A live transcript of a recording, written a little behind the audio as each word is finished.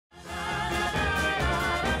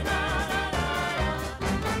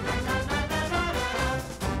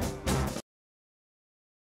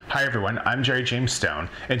Hi everyone, I'm Jerry James Stone.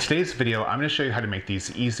 In today's video, I'm going to show you how to make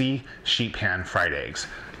these easy sheet pan fried eggs.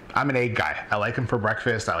 I'm an egg guy. I like them for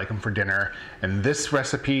breakfast, I like them for dinner, and this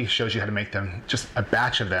recipe shows you how to make them, just a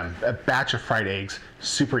batch of them, a batch of fried eggs,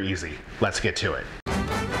 super easy. Let's get to it.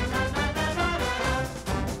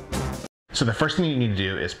 So the first thing you need to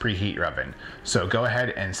do is preheat your oven. So go ahead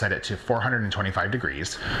and set it to 425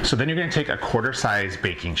 degrees. So then you're going to take a quarter size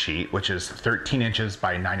baking sheet, which is 13 inches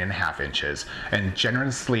by 9.5 inches, and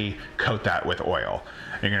generously coat that with oil.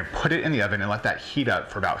 You're going to put it in the oven and let that heat up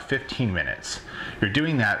for about 15 minutes. You're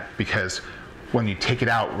doing that because when you take it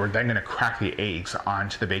out, we're then going to crack the eggs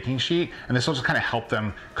onto the baking sheet, and this will just kind of help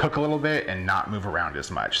them cook a little bit and not move around as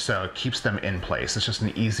much. So it keeps them in place. It's just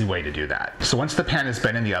an easy way to do that. So once the pan has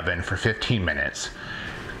been in the oven for 15 minutes,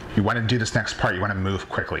 you want to do this next part. You want to move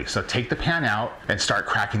quickly. So take the pan out and start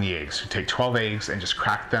cracking the eggs. You take 12 eggs and just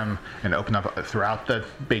crack them and open up throughout the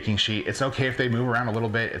baking sheet. It's okay if they move around a little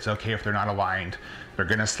bit. It's okay if they're not aligned. They're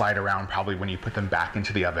going to slide around probably when you put them back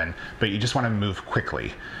into the oven, but you just want to move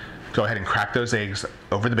quickly. Go ahead and crack those eggs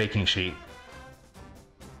over the baking sheet.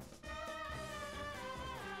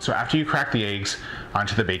 So after you crack the eggs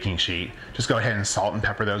onto the baking sheet, just go ahead and salt and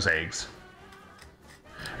pepper those eggs.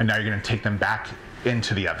 And now you're going to take them back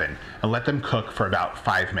into the oven and let them cook for about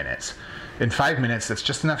 5 minutes. In 5 minutes, it's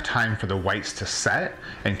just enough time for the whites to set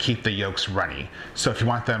and keep the yolks runny. So if you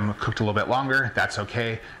want them cooked a little bit longer, that's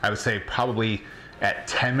okay. I would say probably at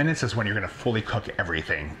 10 minutes is when you're going to fully cook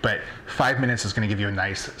everything, but 5 minutes is going to give you a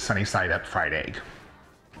nice sunny side up fried egg.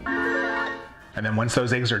 And then once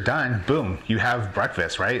those eggs are done, boom, you have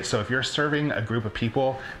breakfast, right? So if you're serving a group of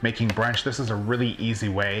people making brunch, this is a really easy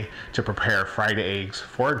way to prepare fried eggs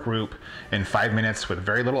for a group in 5 minutes with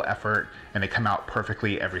very little effort, and they come out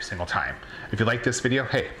perfectly every single time. If you like this video,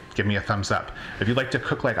 hey, give me a thumbs up. If you'd like to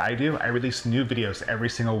cook like I do, I release new videos every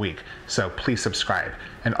single week, so please subscribe.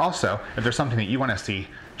 And also, if there's something that you want to see,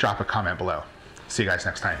 drop a comment below. See you guys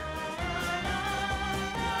next time.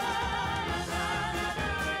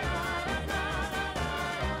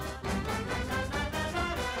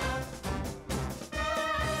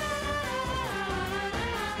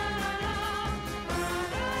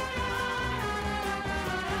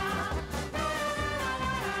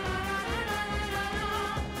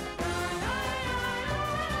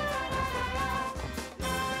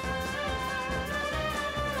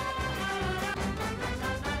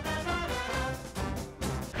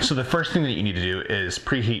 So the first thing that you need to do is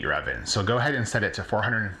preheat your oven. So go ahead and set it to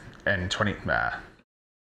 420,